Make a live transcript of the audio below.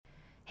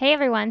Hey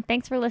everyone,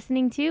 thanks for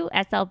listening to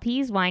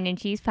SLP's Wine and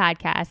Cheese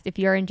podcast. If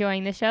you're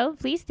enjoying the show,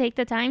 please take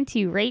the time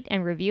to rate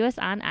and review us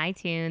on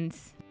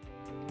iTunes.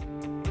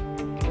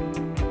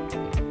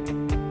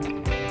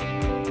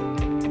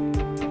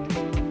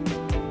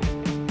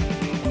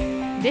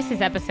 This is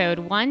episode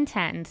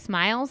 110,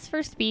 Smiles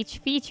for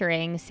Speech,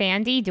 featuring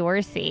Sandy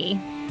Dorsey.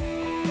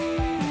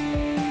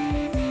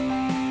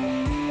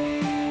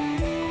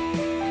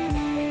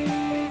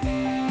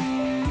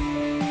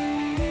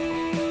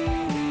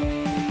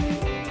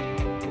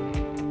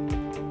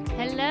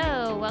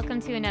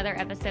 Welcome to another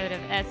episode of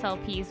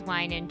SLP's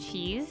Wine and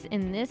Cheese.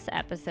 In this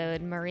episode,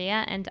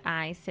 Maria and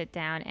I sit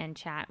down and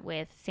chat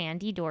with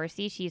Sandy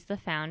Dorsey. She's the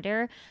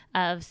founder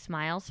of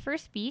Smiles for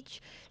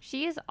Speech.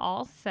 She is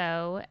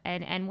also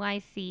an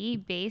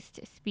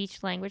NYC-based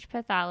speech-language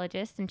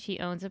pathologist, and she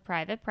owns a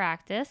private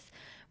practice.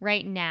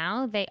 Right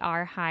now, they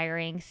are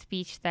hiring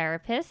speech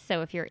therapists,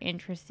 so if you're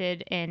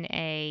interested in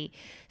a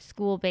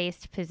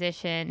school-based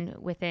position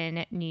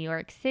within New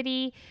York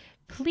City,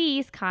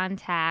 please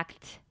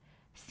contact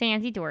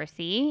Sandy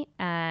Dorsey.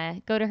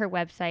 Go to her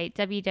website,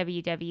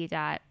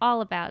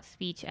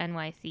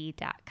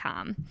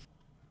 www.allaboutspeechnyc.com.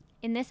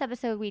 In this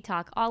episode, we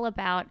talk all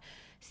about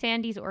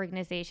Sandy's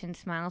organization,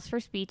 Smiles for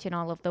Speech, and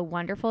all of the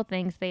wonderful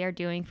things they are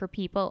doing for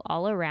people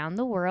all around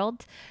the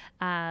world.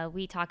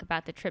 We talk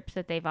about the trips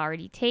that they've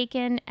already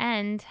taken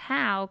and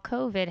how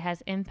COVID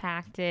has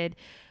impacted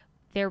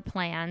their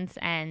plans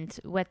and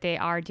what they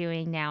are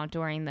doing now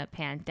during the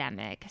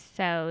pandemic.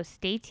 So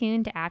stay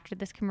tuned after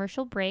this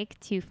commercial break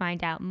to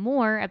find out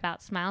more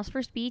about Smiles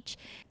for Speech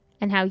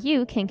and how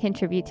you can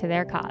contribute to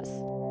their cause.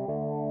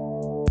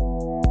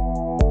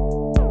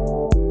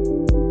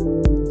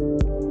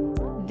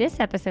 This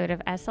episode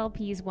of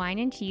SLP's Wine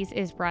and Cheese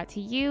is brought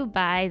to you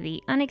by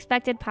the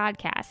Unexpected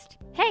Podcast.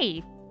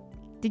 Hey,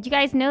 did you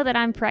guys know that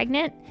I'm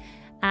pregnant?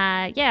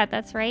 Yeah,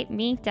 that's right.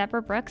 Me,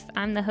 Deborah Brooks.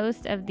 I'm the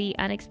host of the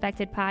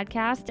Unexpected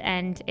Podcast,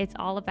 and it's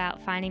all about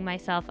finding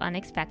myself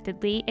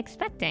unexpectedly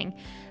expecting.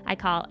 I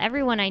call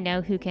everyone I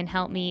know who can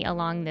help me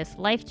along this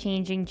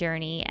life-changing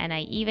journey, and I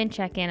even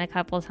check in a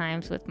couple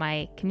times with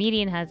my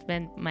comedian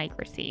husband, Mike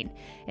Racine.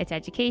 It's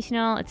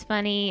educational, it's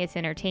funny, it's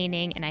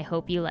entertaining, and I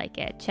hope you like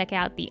it. Check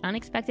out the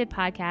Unexpected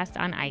Podcast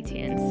on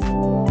iTunes.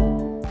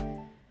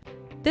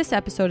 This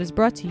episode is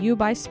brought to you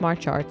by Smart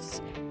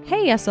Charts.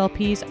 Hey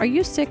SLPs, are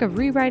you sick of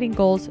rewriting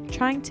goals,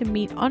 trying to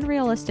meet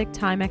unrealistic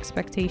time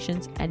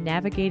expectations, and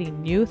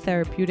navigating new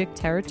therapeutic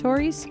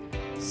territories?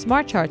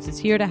 Smart Charts is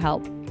here to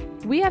help.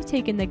 We have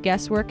taken the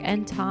guesswork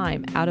and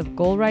time out of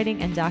goal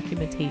writing and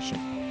documentation.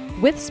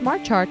 With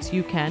Smart Charts,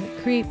 you can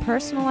create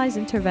personalized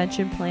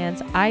intervention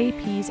plans,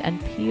 IEPs,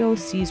 and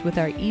POCs with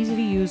our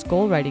easy-to-use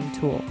goal writing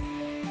tool.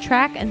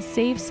 Track and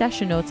save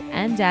session notes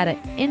and data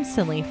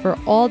instantly for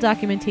all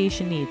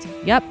documentation needs.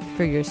 Yep,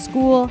 for your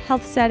school,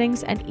 health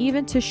settings, and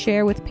even to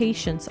share with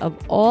patients of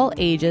all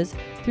ages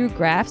through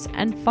graphs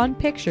and fun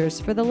pictures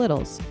for the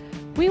littles.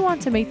 We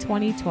want to make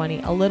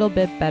 2020 a little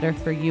bit better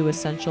for you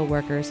essential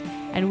workers,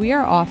 and we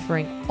are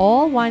offering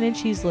all Wine and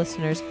Cheese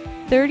listeners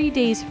 30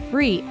 days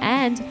free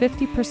and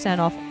 50%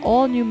 off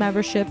all new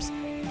memberships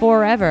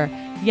forever.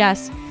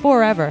 Yes,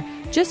 forever.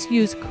 Just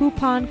use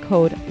coupon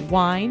code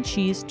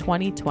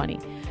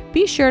WINECHEESE2020.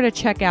 Be sure to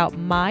check out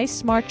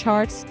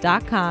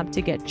mysmartcharts.com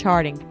to get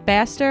charting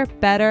faster,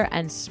 better,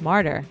 and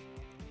smarter.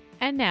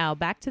 And now,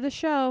 back to the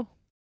show.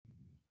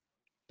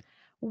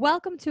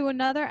 Welcome to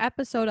another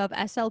episode of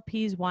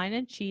SLP's Wine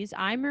and Cheese.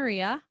 I'm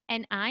Maria.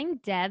 And I'm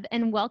Deb,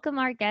 and welcome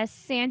our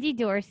guest, Sandy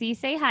Dorsey.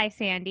 Say hi,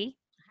 Sandy.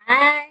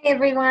 Hi,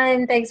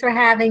 everyone. Thanks for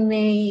having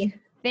me.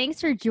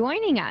 Thanks for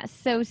joining us.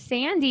 So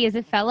Sandy is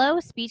a fellow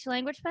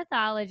speech-language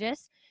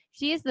pathologist.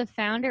 She is the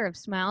founder of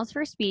Smiles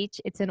for Speech.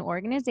 It's an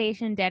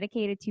organization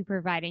dedicated to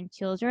providing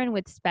children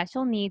with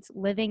special needs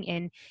living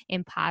in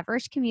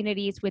impoverished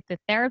communities with the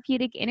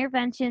therapeutic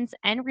interventions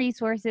and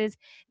resources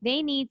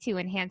they need to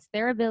enhance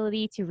their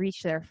ability to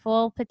reach their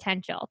full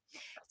potential.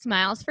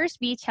 Smiles for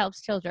Speech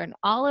helps children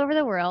all over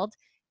the world.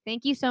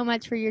 Thank you so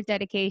much for your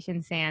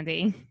dedication,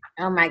 Sandy.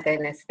 Oh, my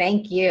goodness.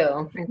 Thank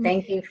you. And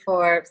thank you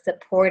for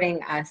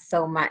supporting us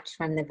so much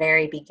from the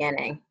very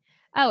beginning.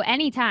 Oh,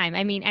 anytime.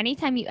 I mean,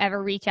 anytime you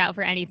ever reach out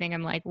for anything,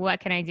 I'm like, what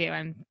can I do?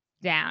 I'm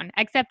down.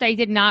 Except I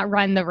did not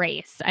run the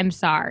race. I'm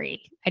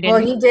sorry. I didn't.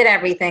 Well, you did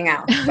everything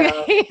else.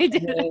 So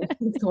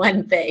it's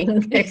one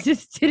thing. It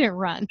just didn't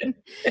run.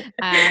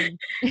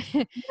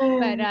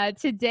 But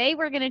today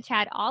we're going to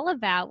chat all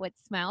about what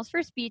Smiles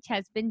for Speech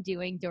has been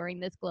doing during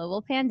this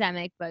global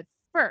pandemic. But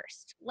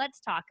first,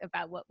 let's talk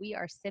about what we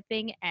are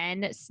sipping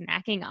and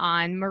snacking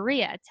on.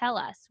 Maria, tell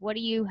us, what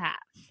do you have?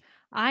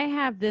 I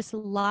have this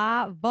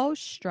La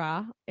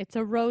Vostra. It's a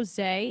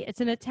rosé.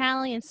 It's an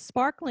Italian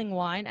sparkling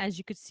wine. As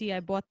you could see, I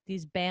bought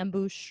these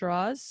bamboo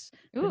straws.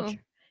 Ooh.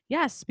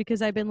 Yes,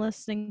 because I've been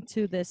listening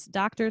to this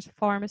Doctor's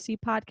Pharmacy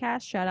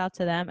podcast. Shout out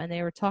to them. And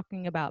they were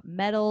talking about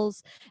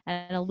metals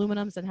and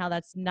aluminums and how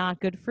that's not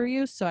good for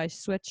you. So I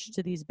switched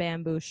to these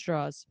bamboo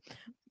straws.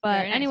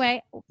 But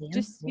anyway,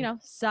 just,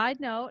 side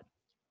note.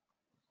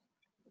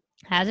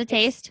 How's it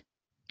taste?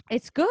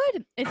 It's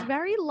good. It's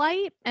very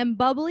light and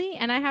bubbly,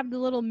 and I have the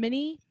little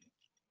mini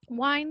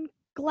wine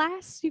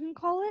glass, you can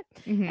call it.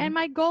 Mhm. And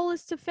my goal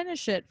is to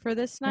finish it for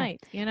this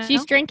night. You know,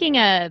 She's drinking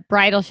a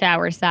bridal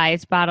shower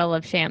size bottle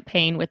of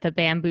champagne with a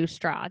bamboo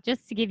straw,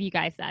 just to give you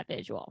guys that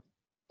visual.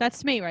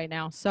 that's me right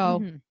now.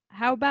 So,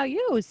 how about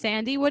you,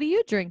 Sandy? What are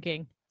you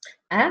drinking?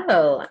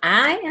 Oh,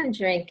 I am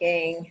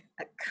drinking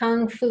a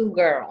Kung Fu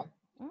Girl.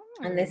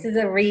 And this is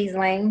a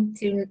Riesling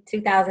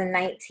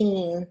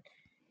 2019,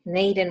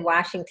 made in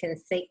Washington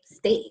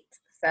State.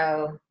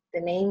 So the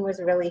name was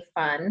really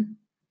fun.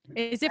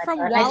 Is it from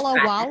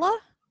Walla Walla?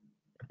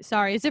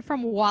 Sorry, is it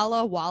from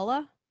Walla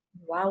Walla?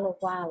 Walla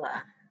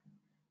Walla.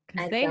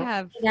 Because they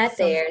have that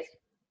there.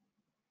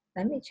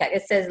 Let me check.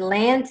 It says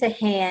land to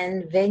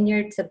hand,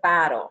 vineyard to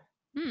bottle.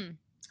 Well,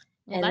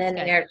 and then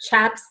there are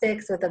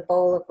chopsticks with a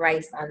bowl of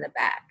rice on the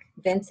back.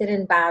 Vented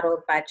and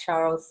bottled by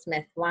Charles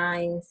Smith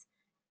Wines,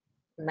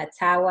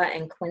 Mattawa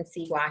and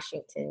Quincy,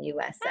 Washington,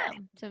 USA. Oh,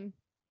 so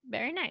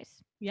very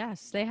nice.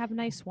 Yes, they have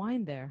nice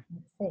wine there.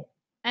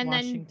 And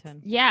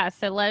Washington. Then,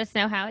 so let us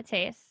know how it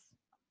tastes.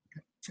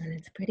 And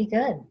it's pretty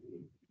good.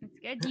 It's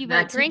good. You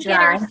vote drink it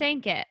or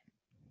sink it?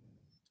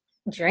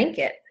 Drink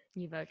it.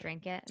 You vote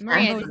drink it.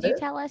 Maria, did you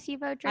tell us you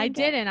vote drink it? I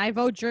didn't. I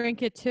vote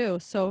drink it too.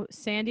 So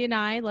Sandy and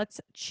I,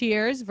 let's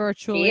cheers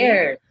virtually.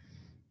 Cheers.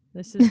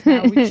 This is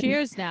how we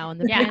cheers now in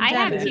the pandemic. I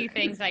have two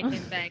things I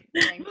can bring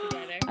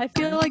together. I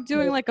feel like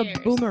doing like a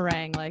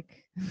boomerang,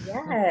 like.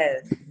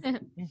 Yes.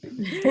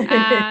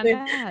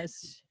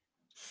 Yes.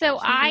 So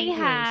I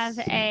have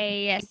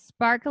a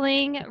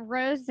sparkling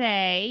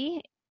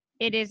rosé.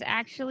 It is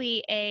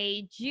actually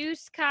a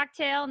juice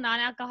cocktail,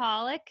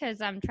 non-alcoholic,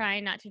 because I'm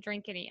trying not to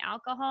drink any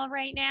alcohol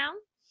right now.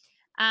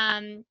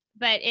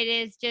 But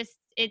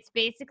it's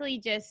basically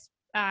just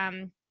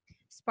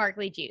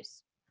sparkly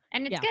juice,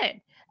 and it's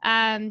good.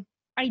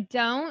 I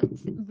don't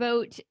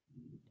vote.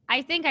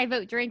 I think I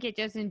vote drink it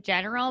just in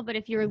general, but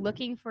if you're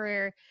looking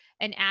for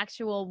an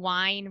actual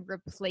wine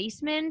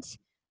replacement,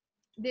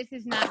 this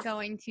is not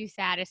going to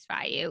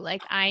satisfy you.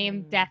 Like, I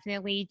am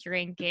definitely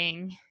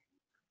drinking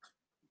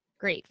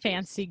grape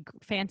fancy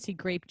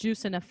grape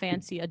juice in a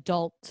fancy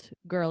adult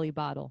girly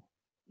bottle.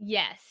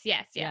 Yes.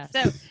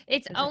 So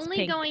it's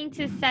only going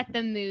to set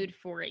the mood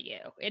for you.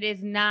 It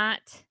is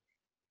not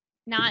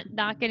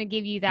going to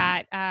give you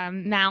that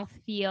mouth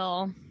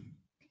feel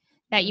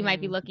that you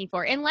might be looking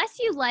for, unless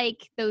you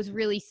like those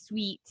really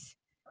sweet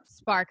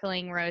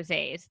sparkling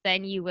rosés.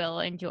 Then you will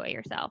enjoy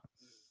yourself.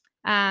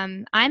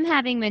 I'm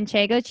having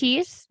manchego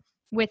cheese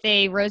with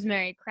a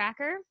rosemary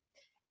cracker,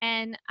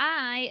 and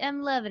I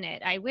am loving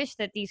it. I wish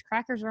that these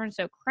crackers weren't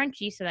so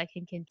crunchy so that I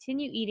can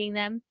continue eating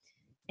them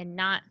and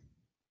not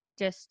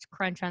just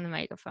crunch on the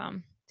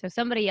microphone. So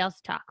somebody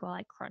else talk while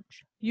I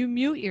crunch. You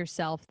mute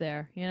yourself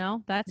there,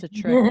 that's a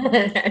trick.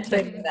 That's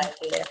a good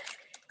idea.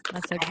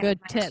 That's a good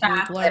tip.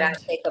 Chocolate I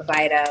take a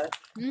bite of.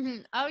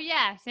 Oh,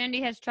 yeah. Sandy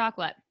has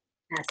chocolate.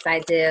 Yes, I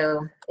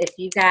do. If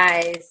you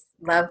guys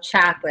love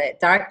chocolate,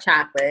 dark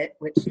chocolate,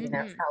 which is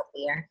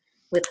healthier,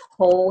 with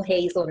whole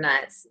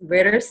hazelnuts,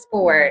 Ritter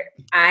Sport,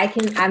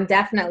 I'm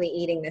definitely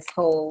eating this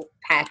whole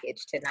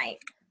package tonight.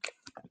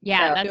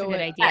 Yeah, so that's a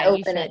good idea. I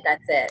open it,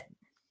 that's it.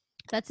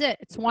 That's it.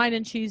 It's wine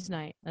and cheese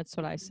night. That's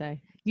what I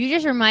say. You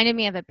just reminded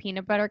me of a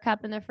peanut butter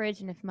cup in the fridge,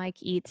 and if Mike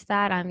eats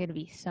that, I'm going to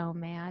be so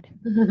mad.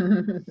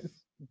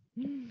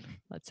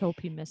 Let's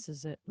hope he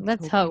misses it.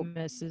 Let's hope he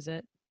misses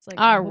it. It's like,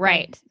 all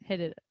right. Hit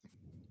it.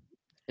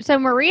 So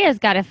Maria's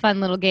got a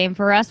fun little game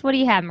for us. What do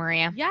you have,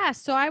 Maria? Yeah,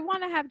 so I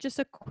want to have just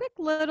a quick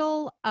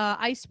little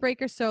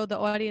icebreaker so the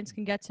audience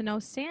can get to know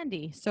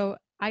Sandy. So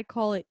I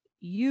call it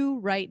You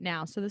Right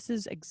Now. So this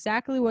is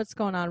exactly what's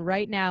going on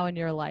right now in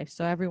your life.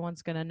 So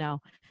everyone's going to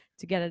know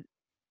to get a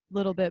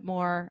little bit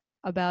more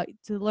to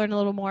learn a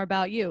little more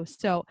about you.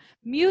 So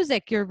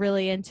music you're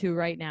really into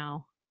right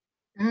now.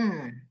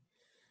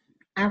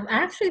 I've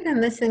actually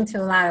been listening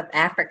to a lot of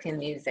African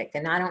music,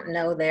 and I don't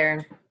know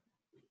their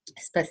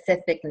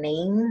specific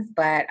names,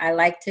 but I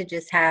like to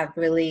just have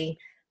really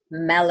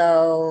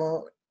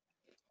mellow,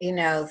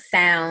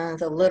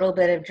 sounds, a little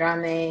bit of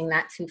drumming,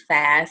 not too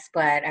fast,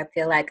 but I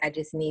feel like I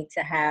just need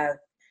to have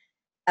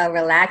a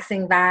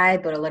relaxing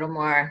vibe, but a little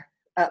more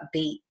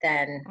upbeat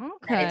than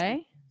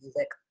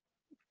music.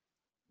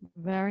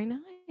 Very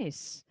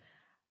nice.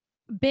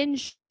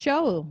 Binge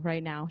show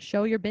right now.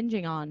 Show you're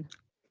binging on.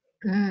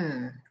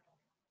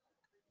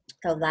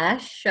 The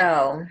last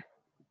show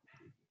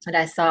that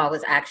I saw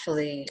was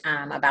actually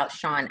about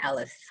Sean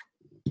Ellis,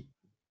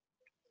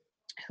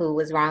 who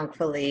was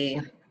wrongfully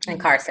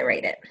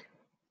incarcerated.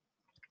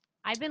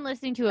 I've been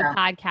listening to a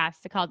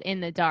podcast called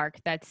In the Dark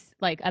that's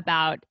like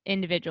about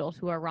individuals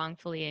who are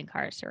wrongfully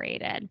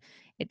incarcerated.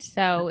 It's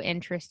so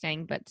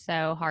interesting, but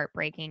so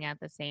heartbreaking at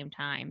the same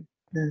time.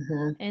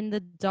 In the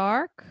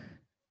Dark?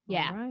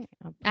 Yeah. Right.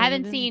 I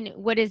haven't seen,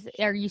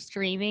 are you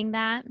streaming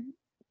that?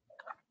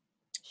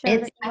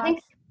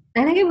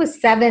 I think it was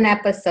 7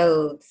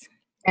 episodes,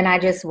 and I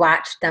just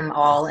watched them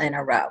all in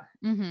a row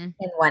in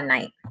one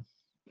night.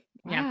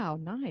 Wow,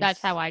 nice.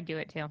 That's how I do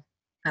it too.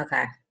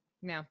 Okay.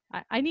 No.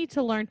 I need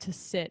to learn to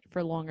sit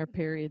for longer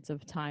periods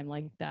of time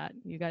like that.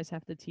 You guys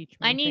have to teach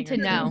me. I need to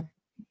know.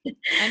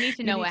 I need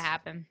to know what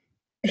happened.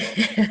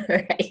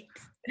 Right.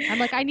 I'm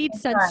like, I need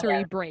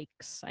sensory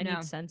breaks. I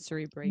need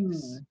sensory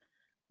breaks.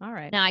 All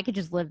right. No, I could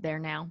just live there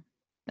now.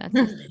 That's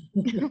just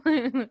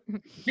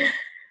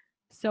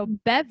So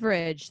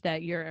beverage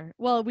that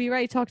we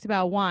already talked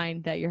about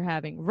wine that you're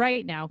having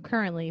right now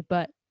currently,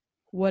 but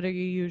what are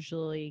you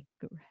usually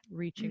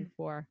reaching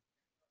for?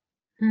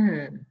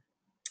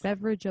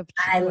 Beverage of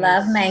choice. I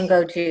love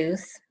mango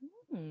juice.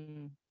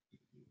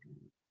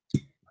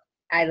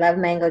 I love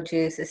mango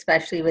juice,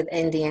 especially with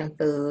Indian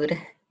food.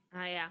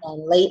 Oh, yeah.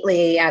 And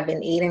lately, I've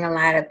been eating a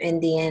lot of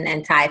Indian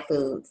and Thai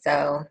food.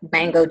 So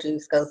mango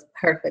juice goes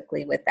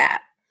perfectly with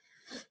that.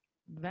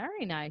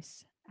 Very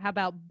nice. How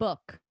about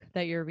book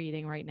that you're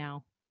reading right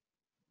now?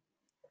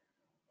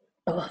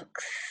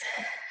 Books.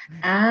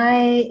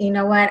 You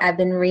know what? I've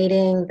been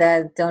reading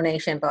the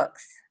donation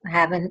books. I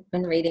haven't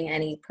been reading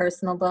any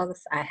personal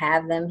books. I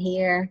have them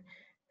here.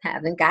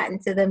 Haven't gotten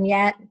to them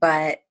yet,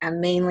 but I'm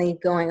mainly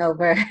going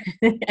over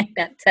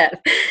my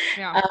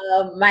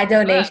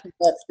donation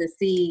books to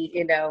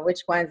see,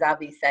 which ones I'll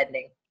be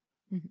sending.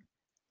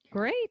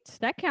 Great.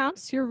 That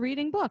counts. You're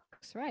reading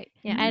books, right?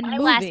 Yeah. And my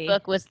last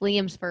book was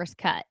Liam's First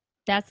Cut.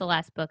 That's the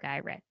last book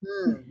I read.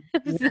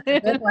 That's a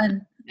good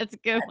one. That's a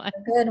good one. A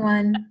good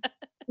one.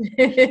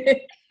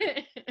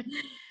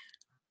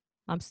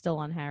 I'm still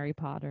on Harry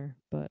Potter,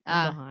 but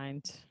I'm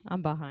behind.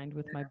 I'm behind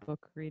with my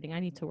book reading. I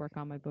need to work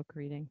on my book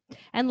reading.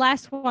 And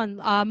last one,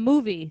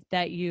 movie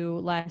that you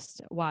last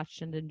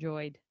watched and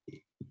enjoyed.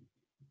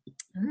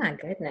 Oh my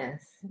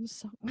goodness. I'm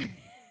so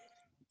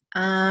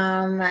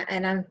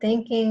and I'm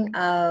thinking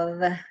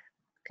of,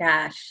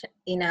 gosh,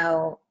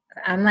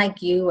 I'm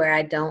like you where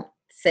I don't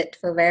sit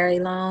for very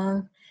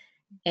long.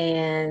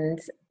 And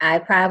I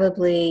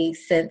probably,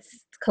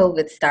 since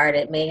COVID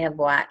started, may have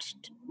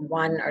watched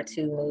 1 or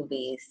 2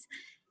 movies.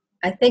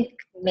 I think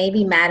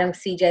maybe Madam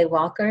C.J.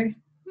 Walker.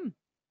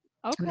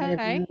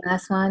 Okay. The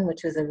last one,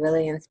 which was a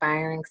really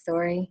inspiring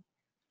story.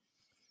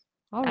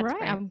 All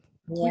right.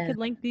 We could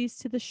link these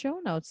to the show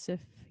notes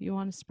if you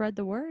want to spread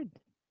the word.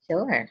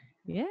 Sure.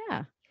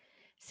 Yeah.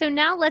 So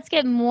now let's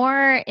get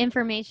more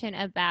information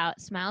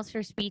about Smiles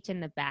for Speech in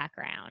the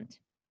background.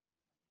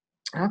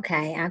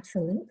 Okay,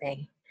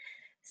 absolutely.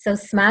 So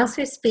Smiles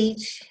for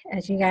Speech,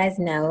 as you guys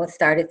know,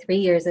 started 3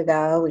 years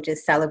ago. We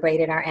just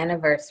celebrated our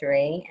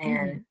anniversary,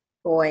 and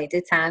boy,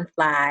 did time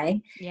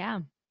fly. Yeah.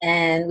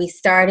 And we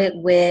started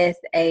with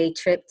a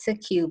trip to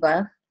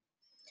Cuba.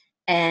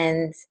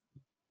 And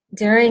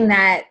during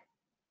that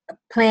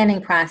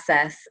planning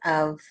process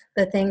of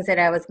the things that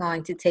I was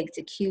going to take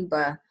to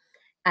Cuba,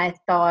 I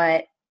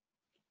thought,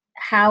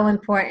 how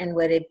important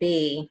would it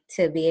be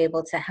to be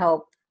able to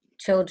help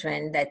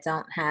children that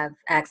don't have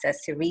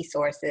access to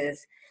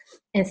resources,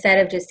 instead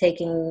of just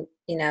taking,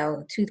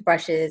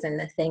 toothbrushes and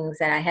the things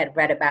that I had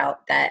read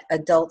about that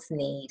adults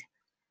need.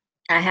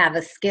 I have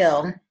a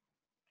skill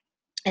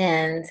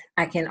and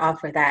I can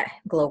offer that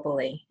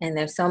globally. And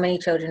there's so many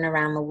children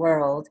around the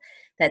world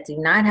that do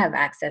not have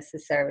access to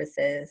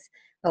services.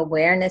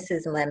 Awareness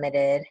is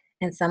limited.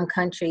 In some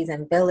countries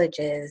and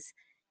villages,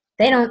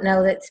 they don't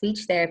know that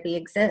speech therapy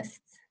exists.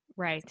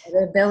 Right.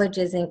 There are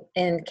villages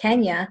in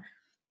Kenya,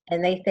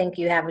 and they think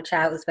you have a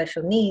child with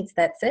special needs.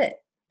 That's it.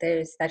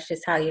 That's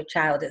just how your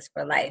child is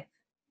for life.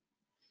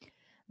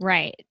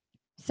 Right.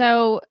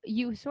 So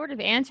you sort of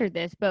answered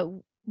this, but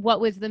what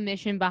was the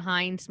mission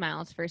behind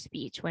Smiles for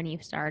Speech when you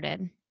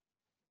started?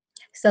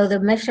 So the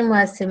mission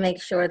was to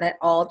make sure that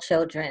all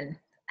children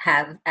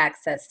have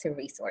access to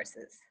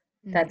resources.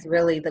 That's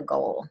really the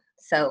goal.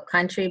 So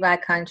country by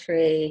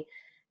country,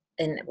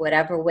 in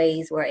whatever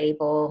ways we're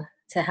able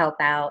to help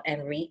out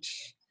and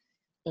reach,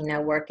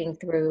 working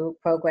through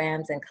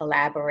programs and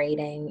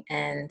collaborating.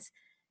 And,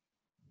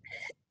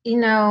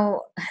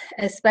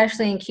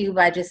 especially in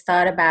Cuba, I just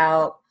thought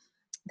about,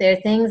 there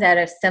are things that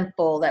are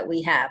simple that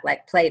we have,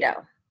 like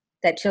Play-Doh,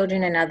 that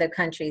children in other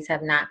countries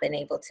have not been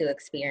able to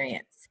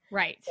experience.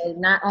 Right. So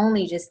not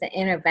only the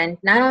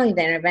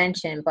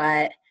intervention,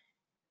 but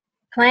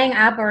playing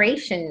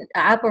operation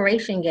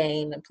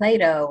game and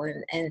Play-Doh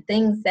and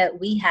things that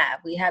we have.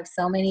 We have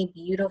so many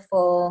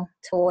beautiful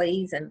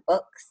toys and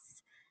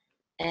books,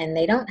 and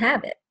they don't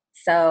have it.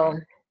 So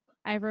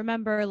I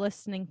remember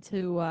listening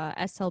to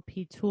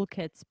SLP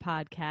Toolkits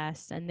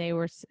podcast, and they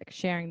were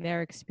sharing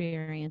their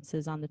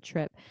experiences on the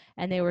trip,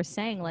 and they were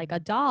saying like a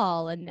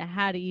doll and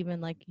how to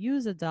even like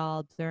use a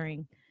doll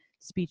during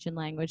speech and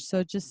language.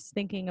 So just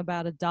thinking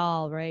about a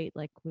doll, right?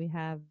 Like we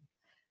have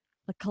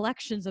like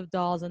collections of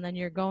dolls, and then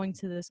you're going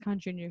to this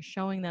country and you're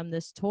showing them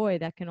this toy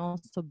that can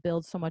also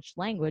build so much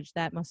language.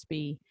 That must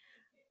be,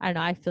 I don't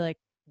know, I feel like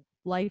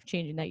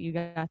life-changing that you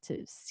got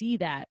to see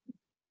that.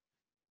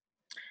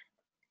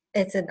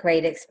 It's a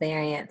great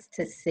experience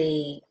to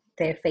see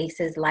their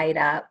faces light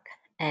up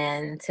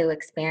and to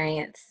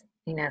experience,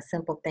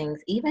 simple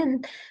things,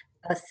 even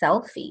a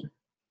selfie,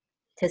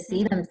 to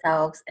see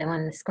themselves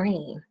on the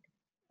screen.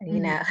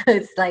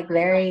 It's like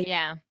very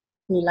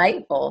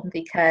delightful,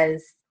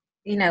 because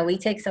we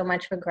take so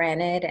much for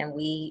granted and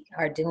we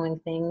are doing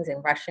things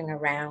and rushing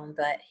around,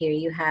 but here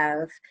you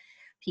have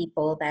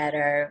people that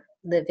are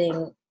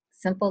living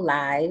simple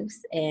lives,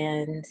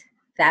 and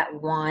that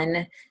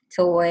one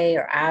toy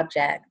or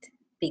object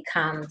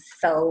becomes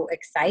so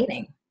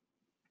exciting.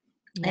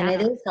 And it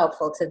Yeah. is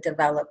helpful to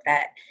develop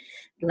that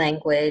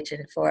language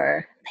and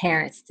for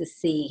parents to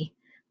see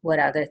what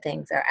other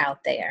things are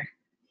out there.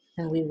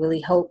 And we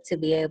really hope to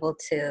be able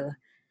to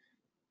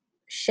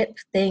ship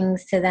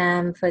things to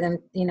them for them,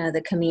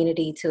 the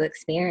community to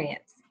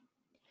experience.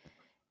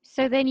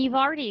 So then you've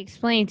already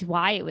explained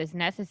why it was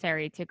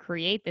necessary to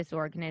create this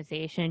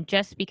organization,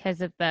 just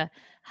because of the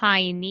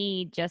high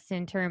need, just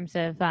in terms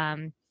of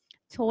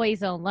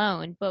toys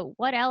alone. But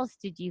what else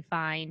did you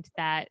find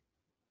that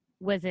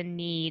was a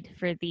need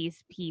for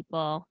these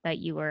people that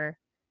you were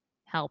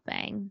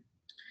helping?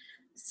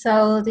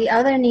 So the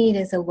other need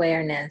is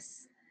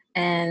awareness.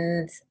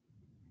 And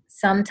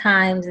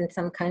sometimes in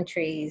some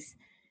countries,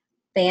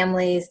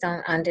 families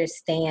don't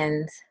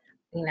understand,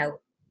 you know,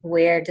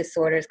 where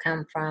disorders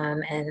come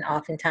from. And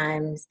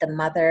oftentimes the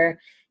mother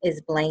is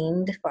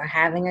blamed for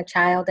having a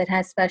child that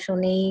has special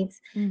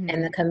needs. And the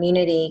Mm-hmm.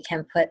 community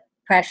can put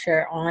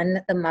pressure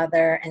on the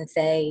mother and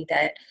say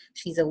that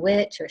she's a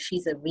witch or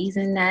she's a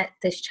reason that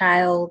this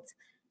child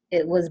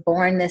it was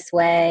born this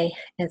way.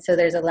 And so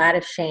there's a lot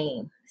of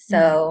shame. Mm-hmm.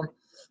 So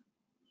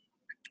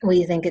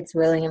we think it's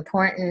really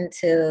important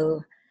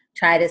to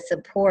try to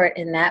support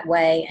in that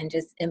way and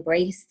just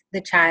embrace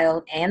the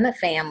child and the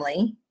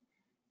family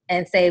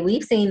and say,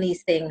 we've seen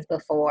these things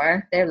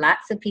before. There are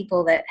lots of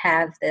people that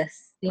have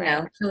this,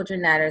 Right.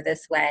 children that are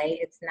this way.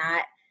 It's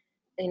not,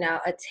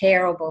 a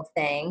terrible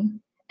thing.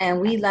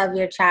 And we love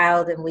your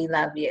child and we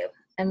love you.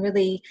 And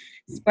really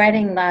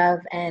spreading love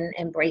and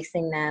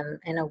embracing them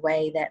in a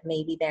way that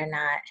maybe they're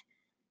not,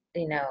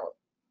 you know,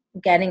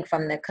 getting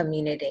from the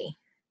community.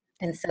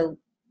 And so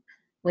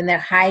when they're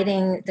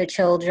hiding the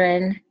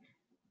children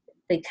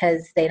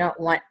because they don't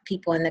want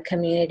people in the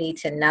community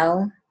to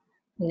know,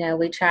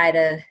 we try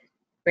to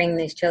bring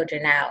these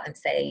children out and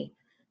say,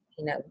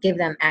 give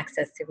them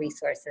access to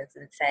resources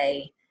and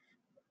say,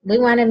 we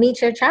want to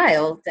meet your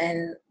child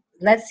and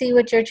let's see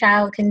what your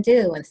child can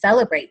do and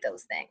celebrate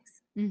those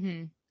things.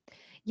 Mm-hmm.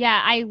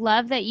 Yeah, I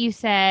love that you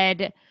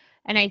said,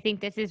 and I think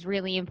this is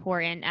really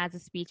important as a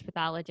speech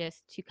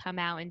pathologist to come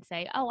out and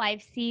say, oh,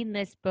 I've seen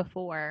this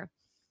before.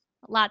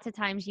 Lots of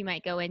times you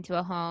might go into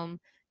a home,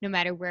 no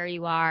matter where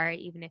you are,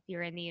 even if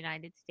you're in the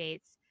United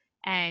States,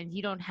 and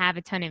you don't have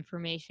a ton of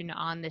information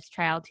on this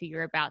child who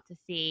you're about to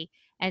see.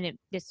 And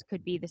this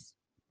could be this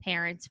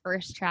parent's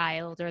first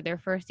child or their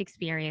first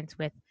experience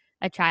with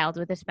a child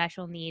with a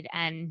special need.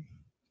 And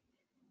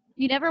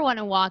you never want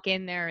to walk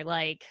in there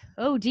like,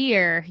 oh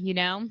dear,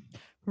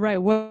 Right.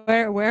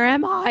 Where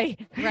am I?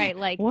 Right,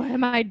 like, What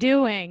am I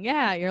doing?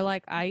 Yeah, you're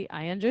like, I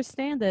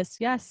understand this.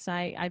 Yes,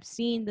 I've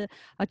seen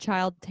a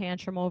child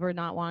tantrum over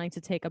not wanting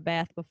to take a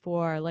bath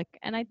before. Like,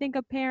 and I think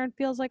a parent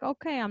feels like,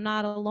 okay, I'm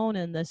not alone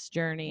in this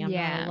journey. I'm not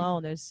yeah.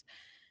 alone. There's,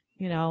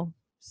 you know,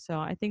 so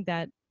I think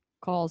that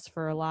calls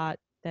for a lot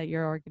that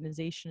your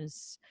organization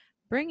is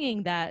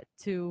bringing that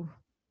to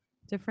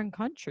different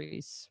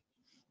countries.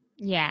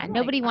 Yeah, I'm like,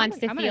 nobody wants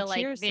to I'm gonna feel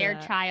like cheers to their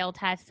that. child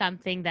has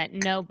something that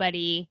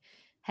nobody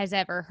has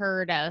ever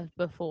heard of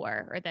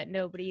before, or that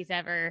nobody's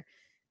ever,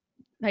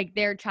 like,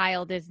 their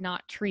child is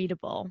not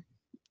treatable.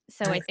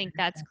 So I think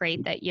that's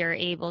great that you're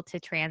able to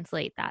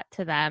translate that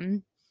to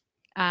them.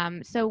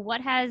 So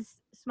what has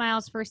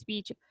Smiles for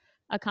Speech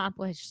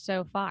accomplished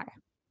so far?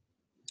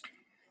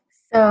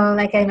 So,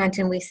 like I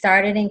mentioned, we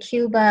started in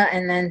Cuba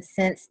and then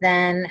since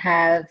then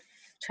have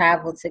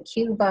traveled to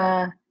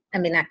Cuba. I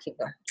mean, not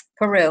Cuba,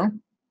 Peru.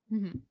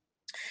 Mm-hmm.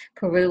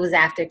 Peru was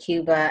after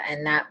Cuba,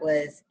 and that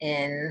was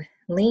in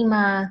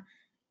Lima.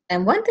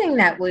 And one thing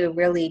that we're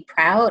really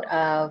proud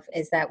of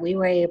is that we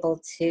were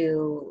able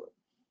to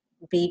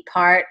be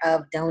part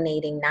of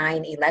donating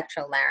 9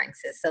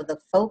 electrolarynxes. So the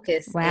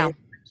focus is Wow. on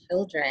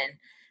children,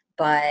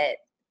 but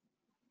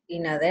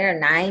there are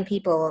 9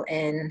 people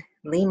in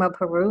Lima,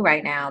 Peru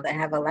right now that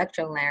have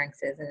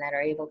electrolarynxes and that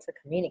are able to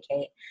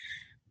communicate.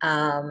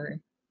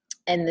 Um,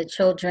 and the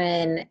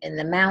children in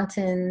the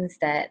mountains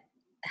that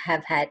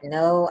have had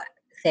no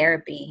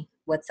therapy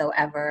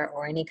whatsoever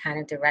or any kind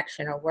of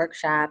direction or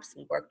workshops,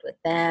 we worked with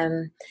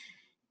them.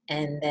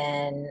 And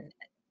then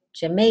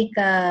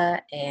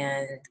Jamaica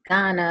and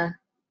Ghana,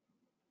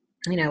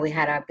 we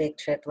had our big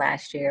trip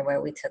last year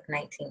where we took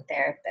 19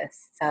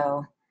 therapists.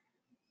 So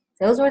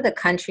those were the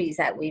countries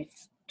that we've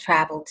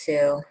traveled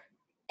to.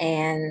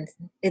 And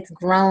it's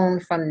grown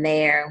from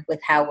there with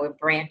how we're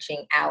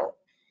branching out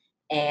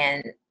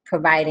and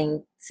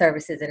providing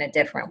services in a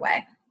different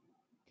way.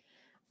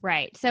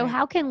 Right. So Right.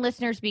 how can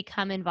listeners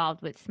become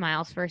involved with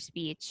Smiles for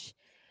Speech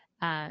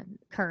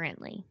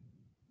currently?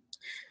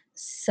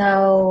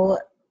 So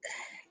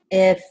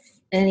if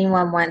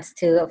anyone wants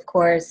to, of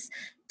course,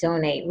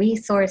 donate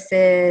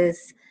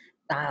resources,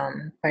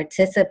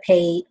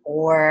 participate,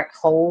 or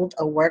hold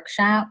a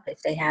workshop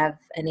if they have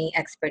any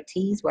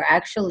expertise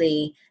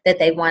that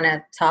they want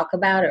to talk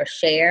about or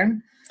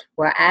share.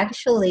 we're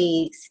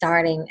actually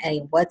starting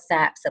a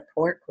WhatsApp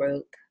support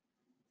group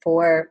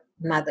for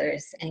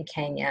mothers in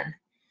Kenya.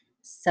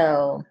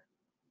 So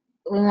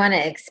we want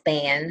to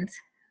expand,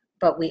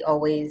 but we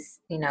always,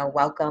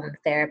 welcome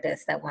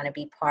therapists that want to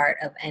be part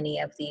of any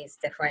of these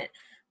different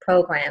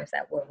programs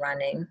that we're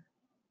running.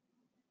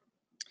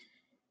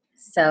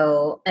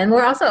 So, and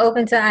we're also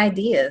open to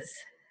ideas.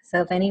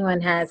 So if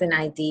anyone has an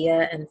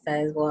idea and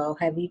says, well,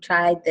 have you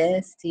tried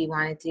this? Do you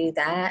want to do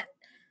that?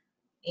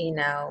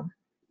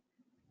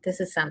 This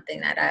is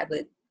something that I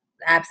would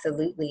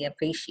absolutely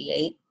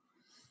appreciate.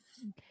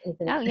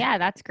 Oh, yeah,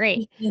 that's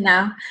great.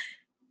 Yeah.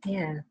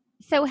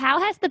 So how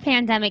has the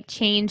pandemic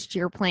changed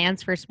your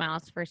plans for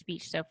Smiles for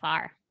Speech so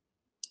far?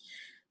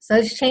 So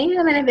it's changed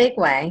them in a big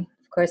way.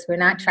 Of course, we're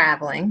not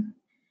traveling.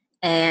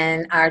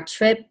 And our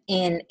trip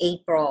in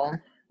April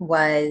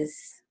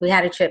we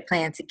had a trip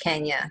planned to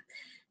Kenya,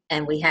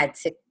 and we had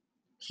to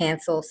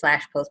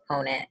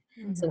cancel/postpone it.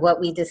 Mm-hmm. So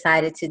what we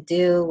decided to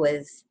do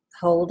was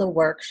hold a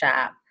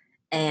workshop.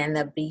 And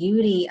the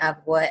beauty of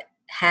what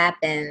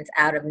happens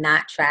out of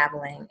not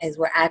traveling is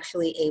we're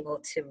actually able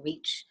to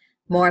reach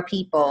more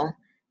people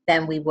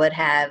than we would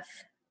have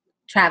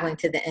traveling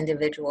to the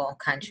individual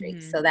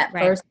countries. Mm-hmm. So that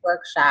first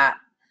workshop,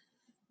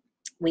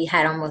 we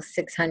had almost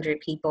 600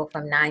 people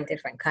from 9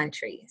 different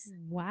countries.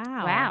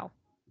 Wow.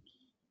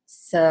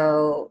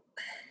 So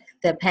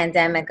the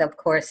pandemic, of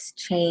course,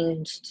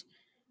 changed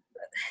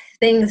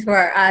things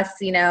for us.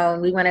 We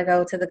want to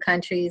go to the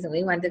countries, and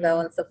we want to go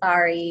on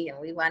safari, and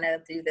we want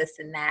to do this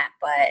and that,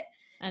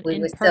 but we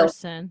were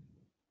person,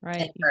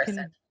 right?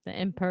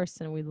 In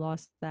person, we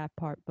lost that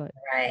part, but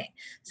right.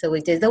 So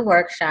we did the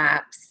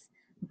workshops,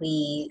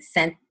 we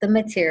sent the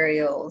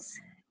materials,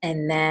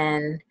 and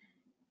then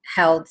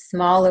held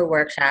smaller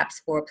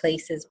workshops for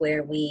places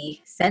where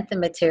we sent the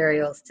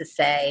materials to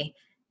say,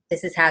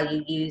 this is how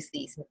you use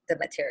the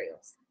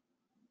materials.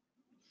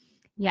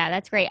 Yeah,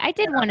 that's great. I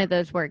did one of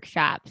those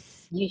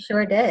workshops. You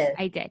sure did.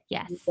 I did,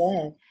 yes. You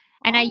did.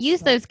 And I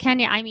used those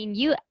Kenya. I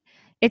mean,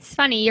 it's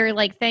funny, you're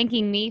like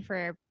thanking me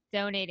for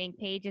donating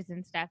pages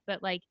and stuff,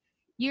 but like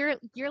you're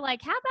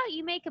like, how about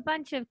you make a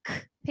bunch of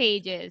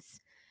pages?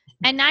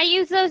 And I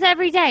use those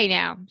every day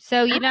now.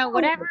 So,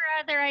 whatever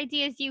other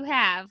ideas you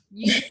have,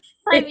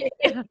 let me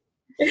know.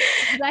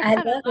 I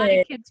have a lot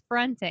of kids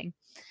fronting.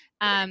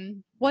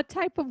 What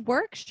type of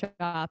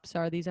workshops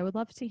are these? I would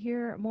love to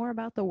hear more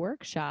about the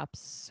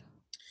workshops.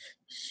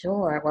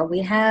 Sure. Well,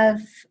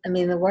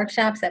 the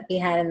workshops that we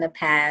had in the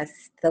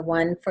past, the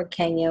one for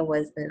Kenya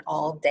was an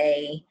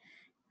all-day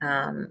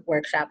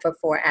workshop for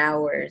 4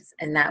 hours,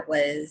 and that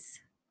was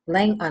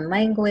on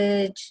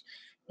language.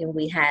 And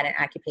we had an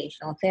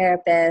occupational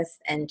therapist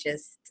and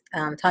just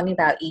talking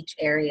about each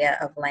area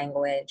of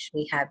language.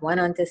 We had one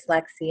on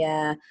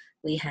dyslexia.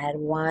 We had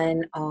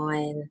one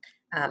on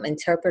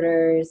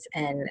interpreters,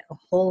 and a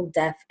whole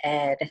deaf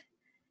ed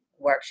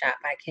workshop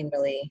by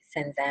Kimberly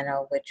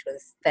Senzano, which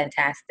was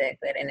fantastic,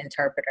 with an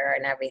interpreter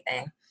and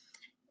everything.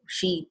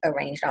 She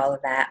arranged all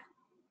of that.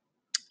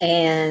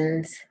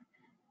 And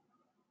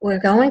we're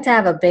going to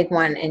have a big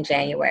one in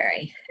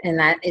January, and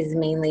that is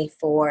mainly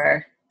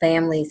for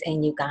families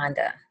in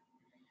Uganda.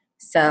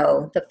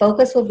 So the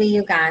focus will be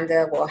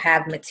Uganda. We'll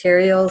have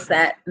materials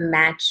that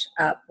match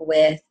up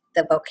with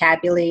the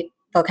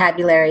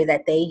vocabulary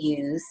that they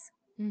use.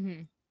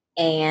 Mm-hmm.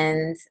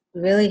 And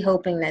really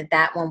hoping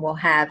that one will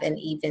have an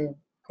even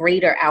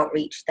greater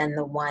outreach than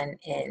the one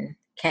in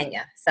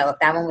Kenya. So if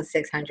that one was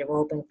 600, we're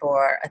hoping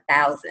for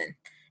 1,000.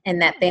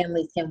 And that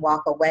families can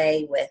walk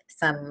away with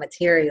some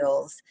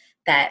materials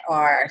that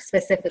are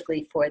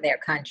specifically for their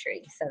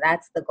country. So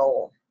that's the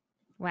goal.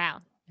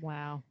 Wow.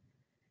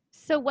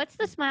 So what's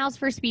the Smiles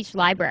for Speech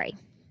library?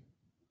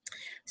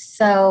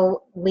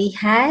 So we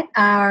had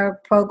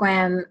our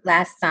program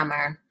last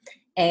summer,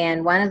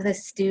 and one of the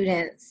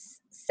students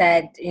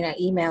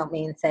emailed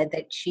me and said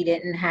that she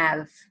didn't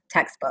have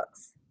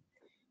textbooks.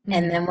 Mm-hmm.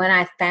 And then when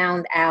I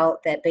found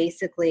out that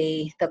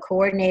basically the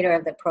coordinator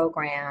of the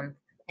program,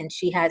 and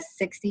she has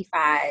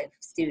 65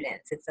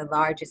 students, it's the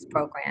largest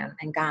program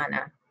in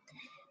Ghana,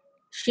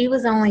 she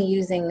was only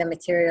using the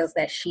materials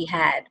that she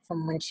had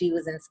from when she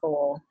was in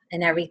school,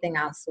 and everything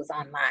else was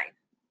online.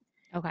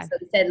 Okay. So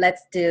we said,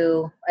 let's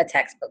do a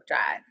textbook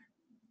drive.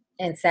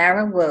 And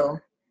Sarah Wu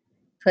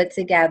put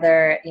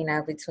together,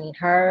 between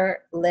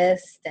her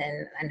list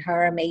and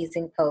her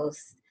amazing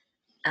posts,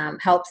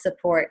 help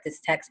support this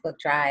textbook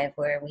drive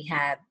where we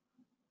have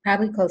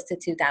probably close to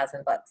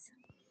 2,000 books.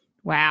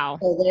 Wow.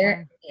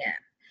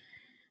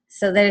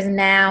 So there's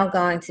now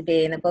going to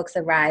be, and the books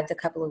arrived a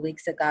couple of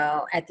weeks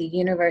ago, at the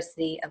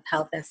University of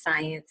Health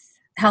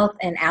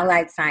and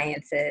Allied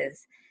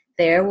Sciences.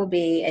 There will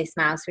be a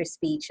Smiles for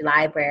Speech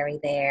library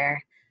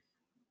there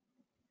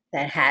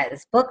that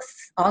has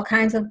books, all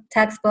kinds of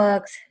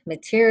textbooks,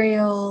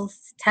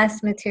 materials,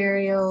 test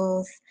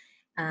materials.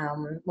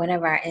 One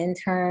of our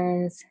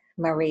interns,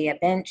 Maria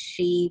Bench,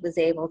 she was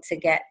able to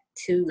get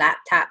 2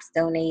 laptops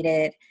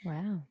donated.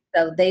 Wow.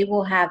 So they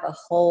will have a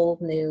whole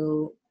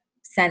new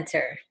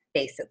center,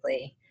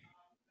 basically,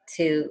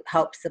 to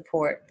help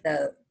support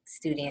the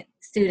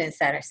students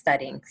that are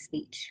studying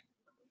speech.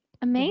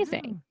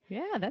 Amazing.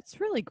 Yeah, that's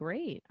really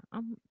great.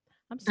 I'm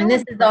so And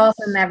this is all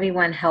from impressed.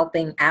 everyone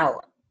helping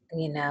out,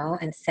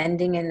 and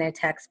sending in their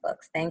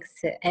textbooks. Thanks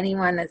to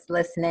anyone that's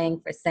listening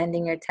for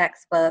sending your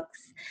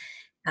textbooks.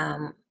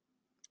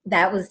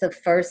 That was the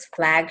first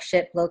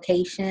flagship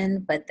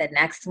location, but the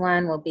next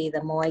one will be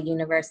the Moi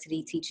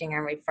University Teaching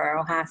and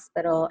Referral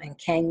Hospital in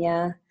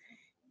Kenya.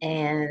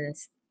 And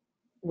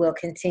we'll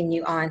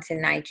continue on to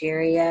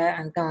Nigeria.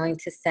 I'm going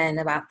to send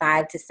about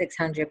 500 to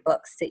 600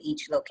 books to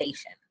each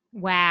location.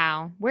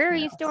 Wow. Where are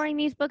you Yes. storing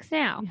these books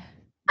now?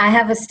 I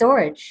have a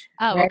storage.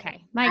 Oh, right?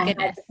 okay. My I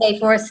goodness. had to pay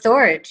for a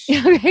storage.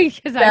 Okay,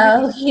 'cause So,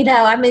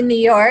 I'm in New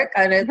York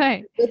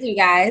right. with you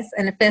guys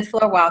in a fifth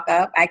floor walk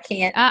up. I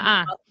can't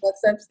walk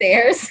books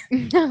upstairs.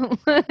 No.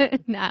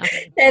 No.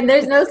 And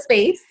there's no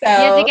space. So You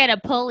have to get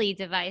a pulley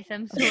device,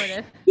 some sort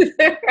of.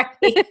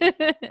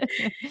 right.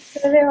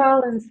 So they're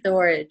all in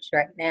storage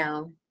right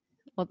now.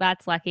 Well,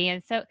 that's lucky.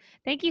 And so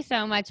thank you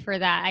so much for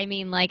that. I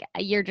mean, like,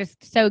 you're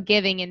just so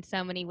giving in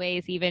so many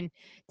ways, even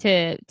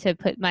to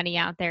put money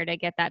out there to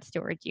get that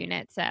storage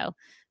unit. So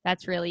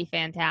that's really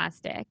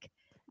fantastic.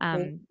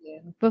 Thank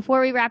you. Before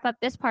we wrap up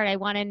this part, I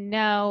want to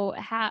know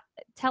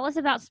tell us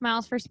about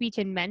Smiles for Speech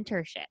and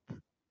mentorship.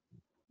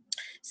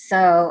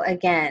 So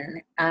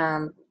again,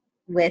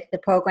 with the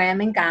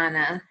program in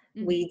Ghana,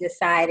 we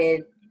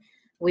decided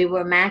we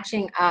were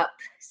matching up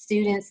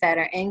students that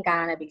are in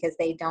Ghana because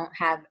they don't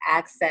have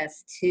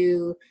access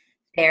to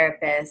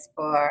therapists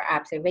for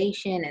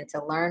observation and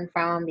to learn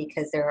from,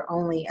 because there are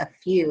only a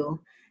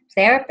few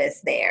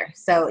therapists there.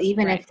 So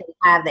even if they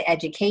have the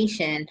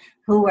education,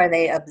 who are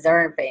they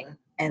observing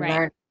and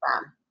learning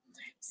from?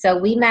 So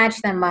we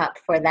matched them up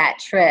for that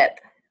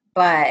trip,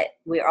 but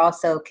we're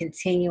also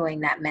continuing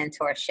that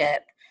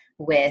mentorship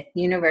with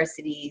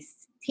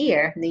universities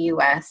here in the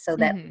U.S. so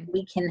that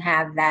we can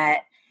have that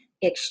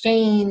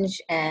exchange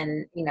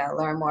and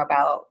learn more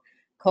about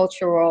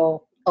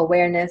cultural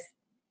awareness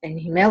and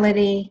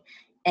humility,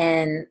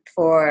 and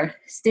for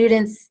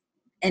students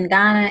in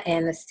Ghana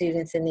and the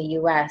students in the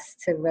US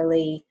to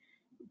really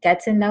get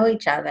to know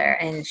each other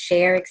and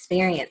share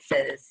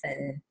experiences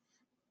and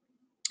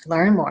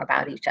learn more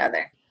about each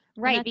other.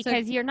 Right,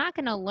 because you're not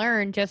going to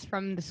learn just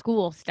from the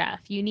school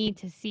stuff. You need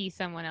to see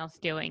someone else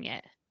doing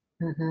it.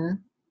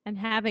 And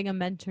having a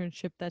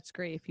mentorship, that's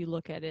great if you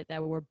look at it,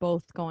 that we're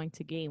both going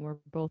to gain.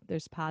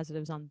 There's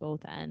positives on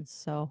both ends.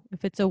 So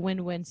if it's a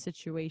win-win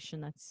situation,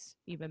 that's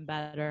even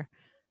better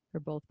for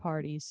both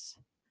parties.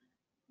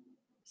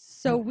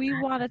 So we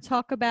want to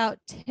talk about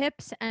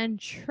tips and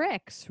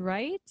tricks,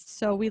 right?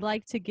 So we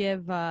like to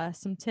give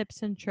some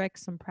tips and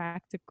tricks, some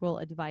practical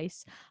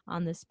advice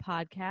on this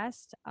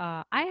podcast.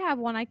 I have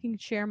one. I can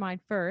share mine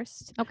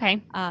first.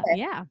 Okay.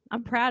 Yeah,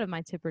 I'm proud of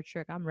my tip or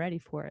trick. I'm ready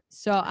for it.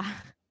 So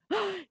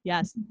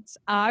yes,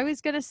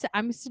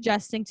 I'm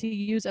suggesting to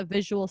use a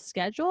visual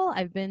schedule.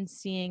 I've been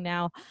seeing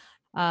now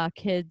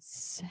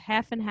kids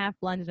half and half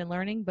blended in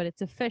learning, but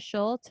it's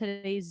official.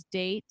 Today's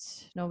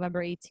date,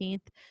 November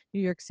 18th,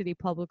 New York City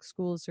public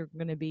schools are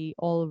going to be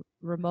all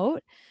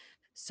remote.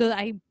 So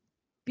I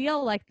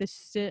feel like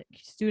the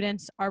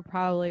students are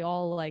probably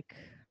all like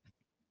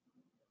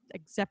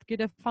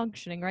executive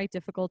functioning, right?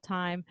 Difficult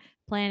time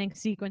planning,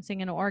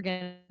 sequencing, and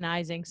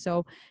organizing.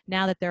 So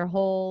now that their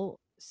whole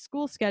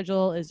school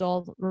schedule is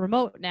all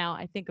remote now,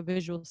 I think a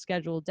visual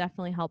schedule will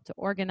definitely help to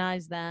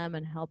organize them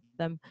and help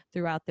them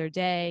throughout their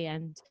day,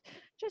 and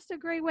just a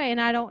great way.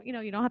 And I don't, you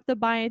don't have to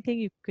buy anything.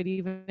 You could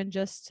even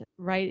just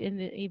write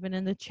even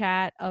in the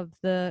chat of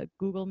the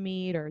Google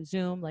Meet or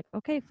Zoom, like,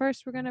 okay,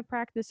 first we're going to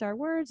practice our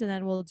words and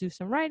then we'll do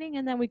some writing,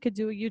 and then we could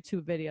do a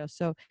YouTube video.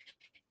 So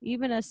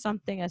even as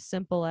something as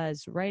simple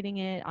as writing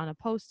it on a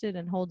Post-it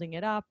and holding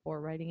it up, or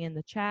writing in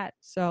the chat.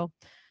 So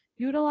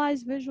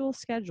utilize visual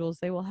schedules.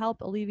 They will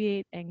help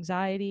alleviate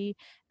anxiety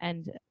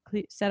and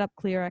set up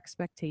clear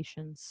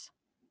expectations.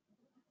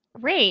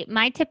 Great.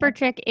 My tip or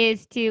trick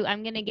is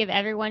I'm going to give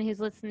everyone who's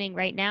listening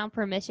right now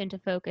permission to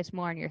focus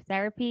more on your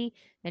therapy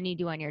than you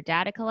do on your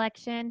data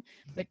collection,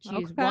 but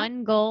choose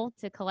one goal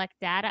to collect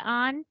data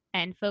on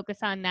and focus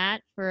on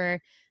that for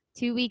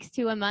 2 weeks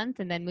to a month,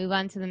 and then move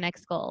on to the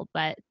next goal.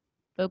 But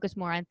focus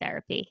more on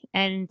therapy.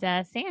 And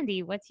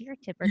Sandy, what's your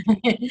tip or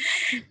trick?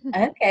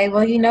 Okay,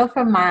 well,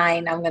 for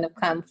mine, I'm going to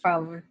come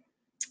from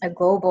a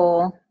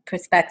global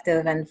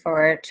perspective and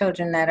for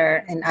children that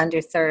are in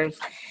underserved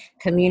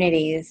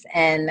communities.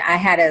 And I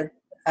had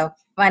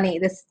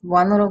this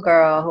one little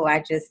girl who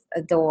I just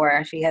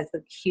adore. She has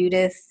the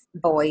cutest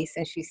voice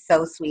and she's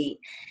so sweet.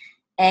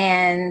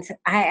 And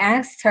I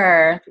asked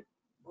her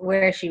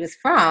where she was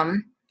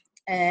from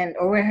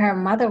or where her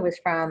mother was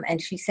from,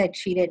 and she said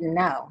she didn't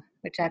know,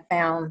 which I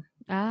found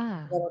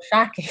a little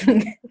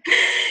shocking.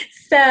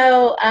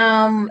 So,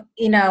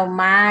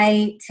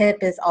 my tip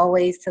is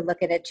always to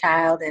look at a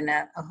child in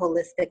a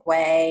holistic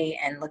way,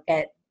 and look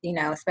at,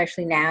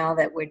 especially now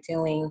that we're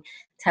doing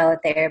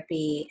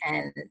teletherapy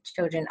and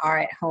children are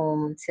at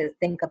home, to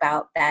think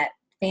about that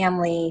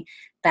family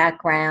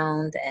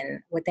background and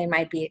what they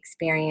might be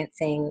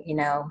experiencing,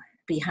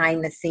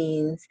 behind the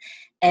scenes,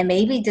 and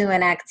maybe do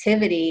an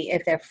activity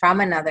if they're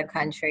from another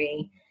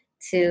country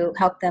to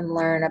help them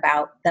learn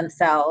about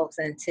themselves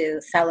and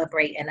to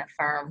celebrate and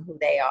affirm who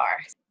they are.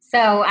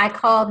 So I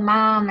called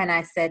mom and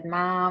I said,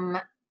 Mom,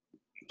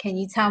 can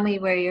you tell me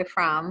where you're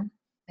from?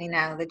 You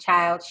know, the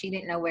child, she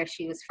didn't know where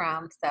she was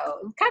from. So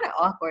it was kind of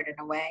awkward in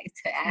a way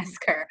to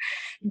ask her,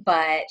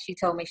 but she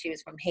told me she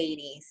was from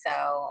Haiti.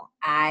 So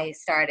I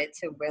started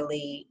to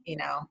really, you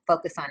know,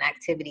 focus on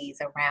activities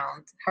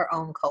around her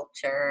own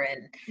culture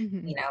and,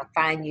 you know,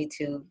 find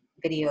YouTube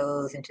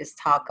videos and just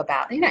talk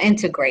about, you know,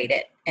 integrate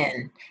it.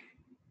 And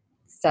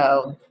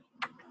so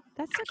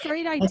That's a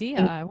great idea.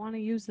 I want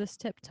to use this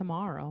tip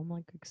tomorrow. I'm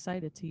like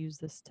excited to use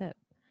this tip.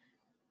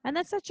 And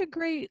that's such a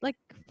great, like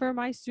for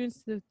my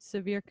students with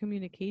severe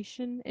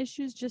communication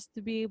issues, just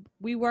to be,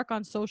 we work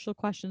on social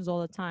questions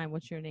all the time.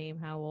 What's your name?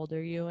 How old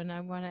are you? And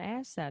I want to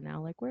ask that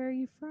now, like, where are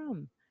you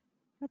from?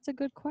 That's a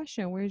good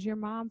question. Where's your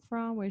mom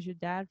from? Where's your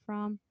dad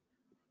from?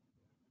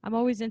 I'm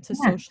always into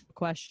social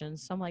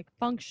questions. So I'm like,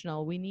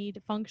 functional. We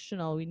need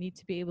functional. We need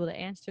to be able to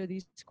answer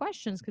these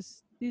questions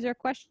because these are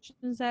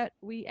questions that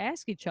we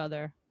ask each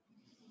other.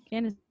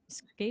 Can't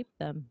escape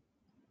them.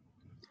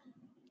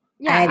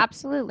 Yeah,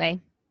 absolutely.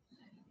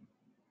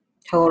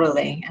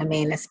 Totally. I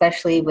mean,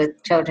 especially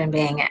with children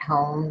being at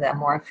home, the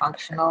more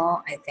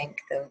functional, I think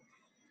the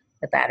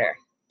better.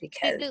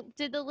 Because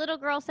did the little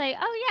girl say,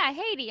 "Oh yeah,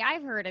 Haiti,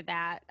 I've heard of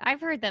that. I've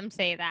heard them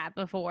say that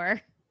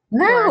before."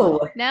 No.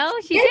 No,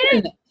 she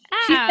didn't.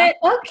 She said,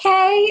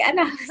 okay. And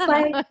I was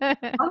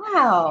like,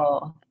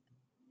 wow.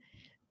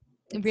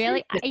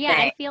 Really? Yeah,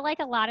 I feel like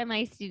a lot of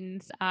my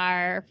students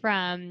are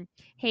from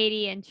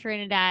Haiti and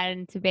Trinidad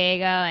and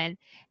Tobago,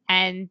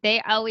 and they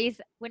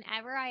always,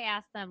 whenever I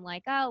ask them,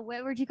 like, oh,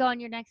 where would you go on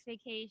your next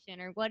vacation,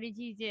 or what did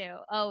you do?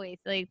 Always,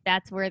 like,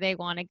 that's where they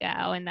want to go,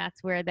 and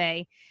that's where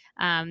they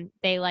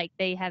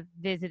have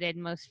visited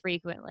most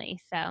frequently.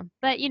 So,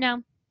 but you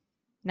know,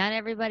 not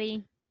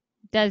everybody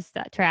does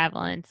that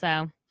traveling,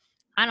 so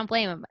I don't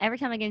blame them. Every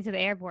time I get into the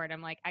airport,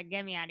 I'm like,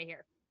 get me out of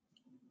here.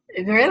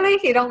 Really?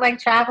 You don't like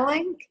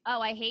traveling? Oh,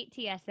 I hate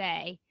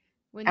TSA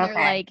when they're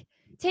like,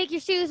 take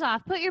your shoes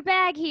off, put your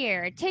bag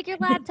here, take your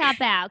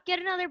laptop out, get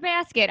another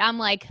basket. I'm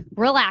like,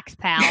 relax,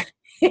 pal.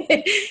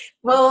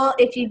 Well,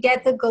 if you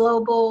get the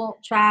global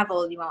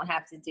travel, you won't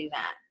have to do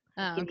that.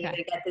 Oh, you can okay.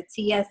 either get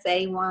the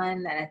TSA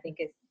one that I think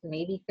is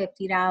maybe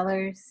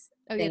 $50.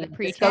 Oh, yeah, the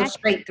pre-check? Just go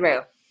straight through.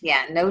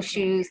 Yeah, no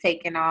shoes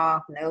taken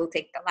off, no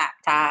take the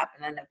laptop,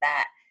 none of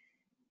that.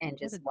 And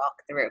just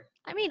walk through.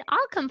 I mean,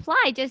 I'll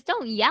comply. Just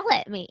don't yell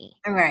at me.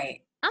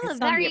 Right. I'm a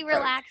very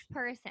relaxed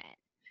person.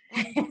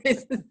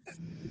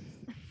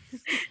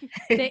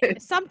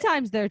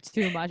 Sometimes they're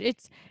too much.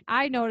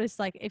 I notice,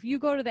 like, if you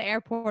go to the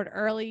airport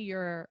early,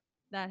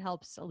 that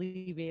helps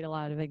alleviate a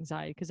lot of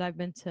anxiety because I've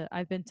been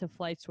to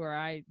flights where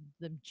I'm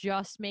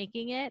just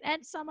making it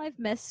and some I've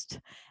missed.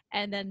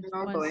 And then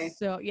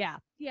so yeah,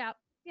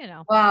 you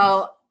know.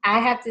 Well, I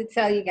have to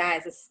tell you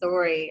guys a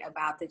story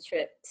about the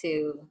trip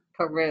to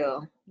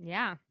Peru.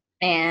 Yeah.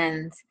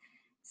 And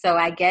so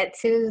I get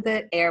to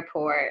the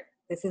airport.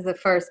 This is the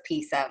first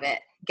piece of it.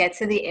 Get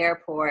to the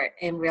airport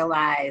and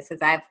realize,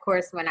 because of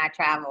course, when I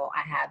travel,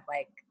 I have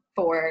like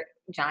 4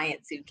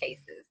 giant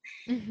suitcases.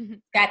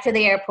 Got to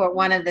the airport,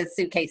 one of the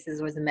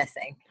suitcases was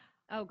missing.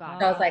 Oh, God.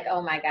 So I was like,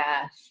 oh my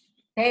gosh,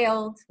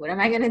 failed. What am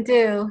I going to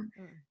do?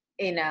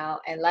 You know,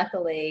 and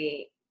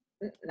luckily,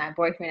 my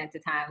boyfriend at the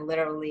time,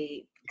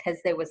 literally, because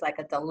there was like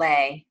a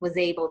delay, was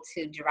able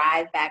to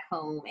drive back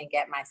home and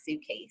get my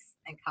suitcase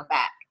and come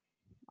back.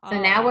 So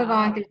now we're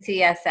going through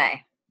TSA.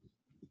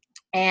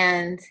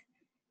 And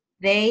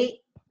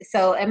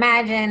so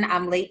imagine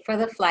I'm late for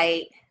the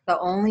flight. The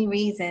only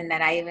reason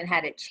that I even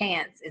had a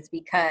chance is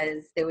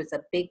because there was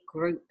a big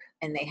group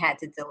and they had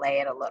to delay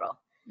it a little.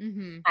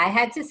 Mm-hmm. I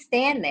had to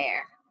stand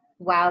there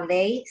while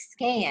they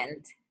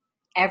scanned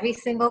every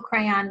single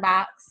crayon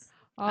box,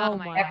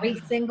 every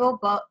single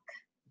book.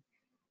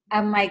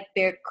 I'm like,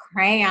 they're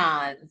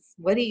crayons.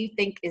 What do you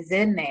think is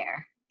in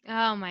there?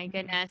 Oh my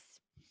goodness.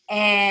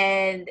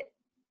 And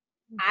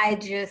I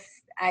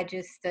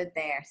just stood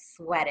there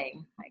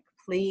sweating, like,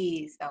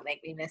 please don't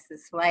make me miss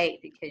this flight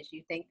because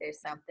you think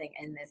there's something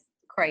in this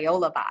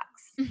Crayola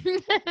box.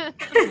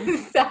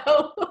 So,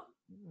 oh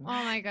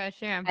my gosh,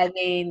 yeah. I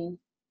mean,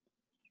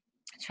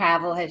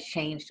 travel has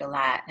changed a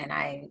lot, and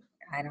I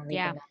don't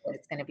even know what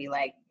it's going to be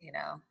like, you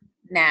know,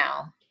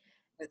 now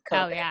with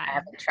COVID. Oh, yeah. I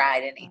haven't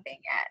tried anything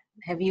yet.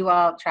 Have you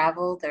all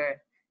traveled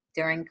or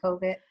during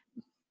COVID?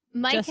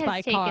 Mike Just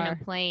has taken a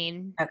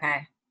plane.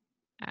 Okay.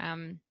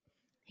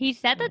 He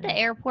said that the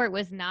airport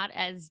was not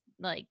as,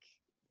 like,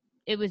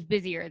 it was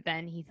busier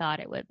than he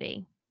thought it would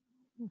be.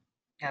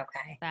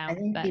 Okay. So, I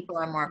think people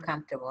are more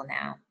comfortable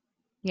now.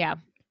 Yeah.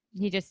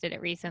 He just did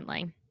it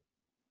recently.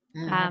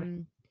 I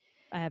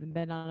haven't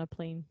been on a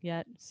plane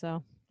yet,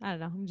 so I don't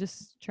know. I'm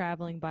just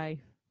traveling by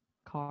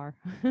car.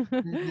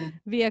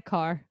 Via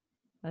car.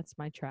 That's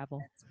my travel.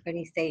 That's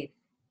pretty safe.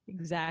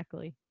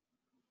 Exactly.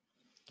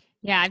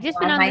 Yeah, I've just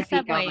been on the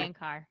subway and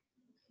car.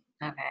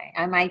 Okay.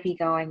 I might be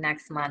going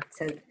next month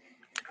to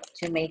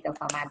Jamaica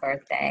for my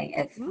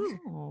birthday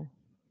Oh.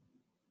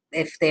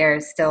 if they're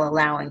still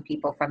allowing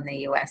people from the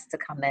U.S. to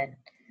come in.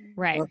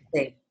 Right. We'll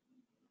see.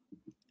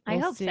 I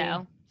We'll hope see. so.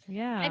 I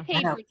Yeah.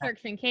 paid hope for so.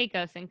 Turks and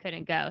Caicos and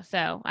couldn't go,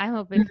 so I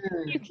hope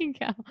you can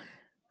go.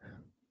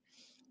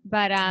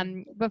 But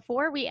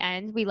before we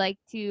end, we like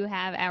to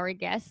have our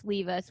guests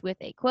leave us with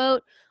a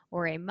quote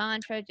or a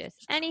mantra,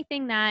 just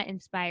anything that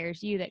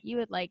inspires you that you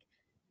would like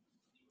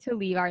to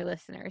leave our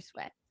listeners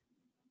with.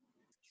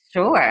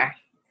 Sure.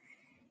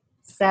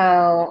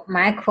 So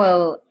my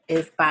quote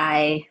is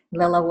by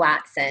Lilla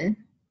Watson.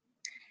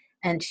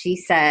 And she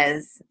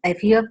says,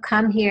 if you have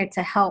come here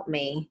to help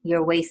me,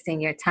 you're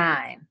wasting your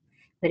time.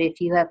 But if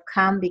you have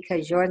come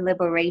because your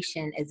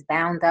liberation is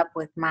bound up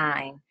with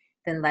mine,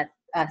 then let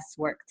us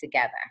work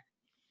together.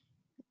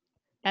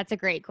 That's a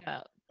great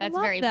quote. That's a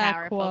love very that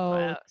powerful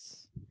quote.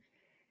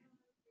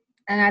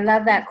 And I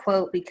love that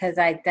quote because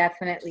I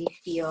definitely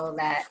feel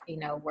that,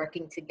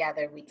 working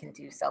together, we can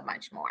do so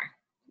much more.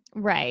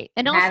 Right.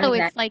 And Having also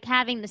that- it's like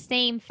having the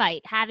same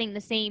fight, having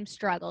the same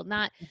struggle,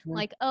 not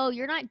like, oh,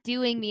 you're not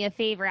doing me a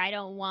favor. I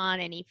don't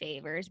want any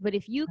favors. But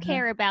if you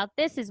care about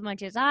this as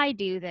much as I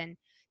do, then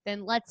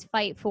let's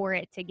fight for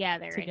it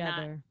together. And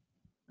not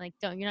like,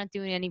 you're not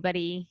doing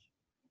anybody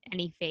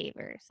any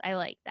favors. I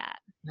like that.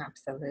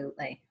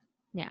 Absolutely.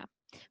 Yeah.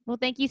 Well,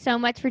 thank you so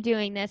much for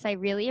doing this. I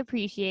really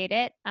appreciate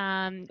it.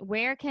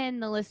 Where can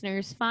the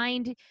listeners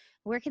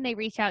where can they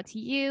reach out to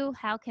you?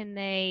 How can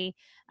they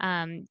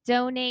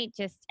donate?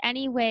 Just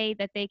any way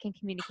that they can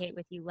communicate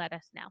with you, let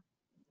us know.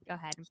 Go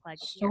ahead and plug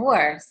it.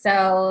 Sure.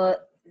 So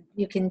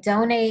you can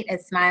donate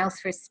at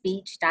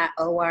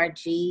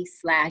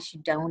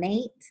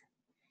smilesforspeech.org/donate.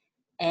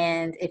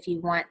 And if you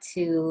want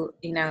to,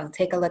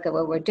 take a look at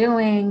what we're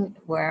doing,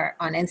 we're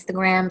on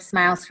Instagram,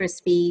 Smiles for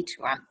Speech.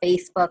 We're on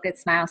Facebook at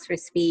Smiles for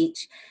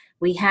Speech.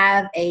 We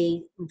have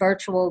a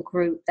virtual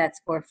group that's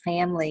for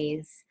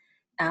families.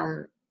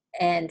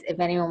 And if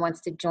anyone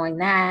wants to join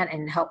that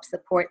and help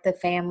support the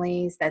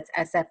families, that's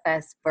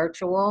SFS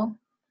Virtual.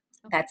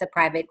 That's a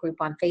private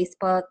group on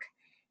Facebook.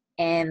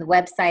 And the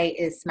website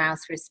is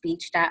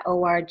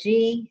smilesforspeech.org.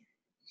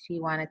 If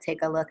you want to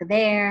take a look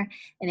there.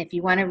 And if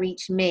you want to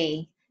reach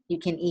me, you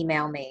can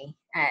email me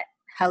at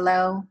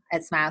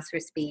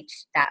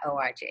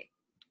hello@smilesforspeech.org.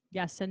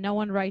 Yes, and no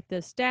one write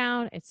this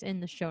down. It's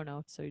in the show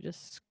notes. So you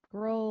just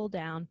scroll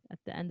down at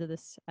the end of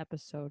this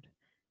episode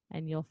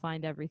and you'll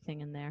find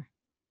everything in there.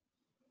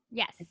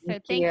 Yes. So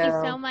thank you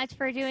so much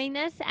for doing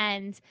this.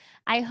 And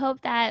I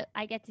hope that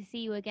I get to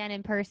see you again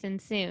in person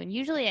soon.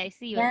 Usually I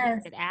see you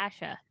at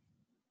ASHA.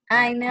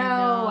 I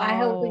know. I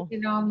hope we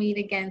can all meet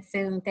again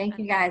soon. Thank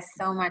you guys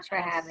so much for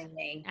having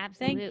me.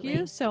 Absolutely. Thank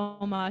you so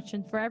much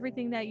and for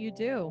everything that you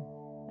do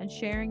and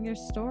sharing your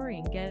story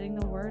and getting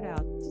the word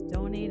out to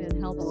donate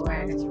and help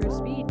Smiles for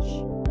Speech.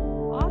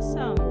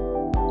 Awesome.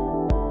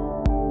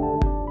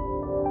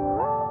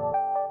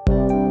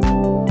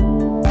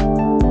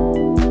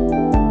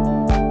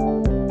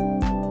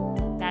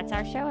 That's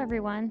our show,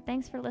 everyone.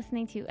 Thanks for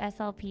listening to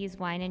SLP's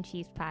Wine and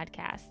Cheese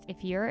podcast.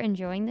 If you're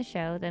enjoying the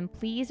show, then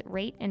please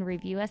rate and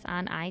review us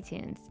on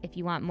iTunes. If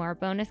you want more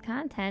bonus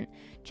content,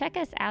 check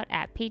us out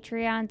at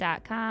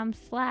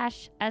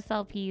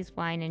patreon.com/SLP's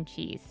Wine and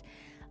Cheese.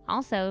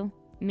 Also,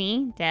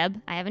 me,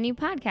 Deb, I have a new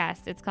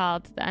podcast. It's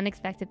called The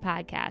Unexpected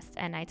Podcast,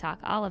 and I talk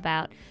all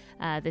about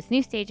this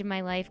new stage of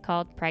my life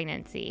called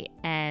pregnancy,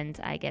 and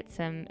I get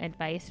some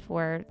advice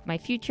for my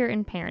future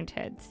in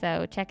parenthood.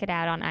 So check it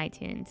out on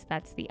iTunes.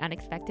 That's The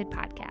Unexpected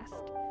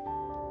Podcast.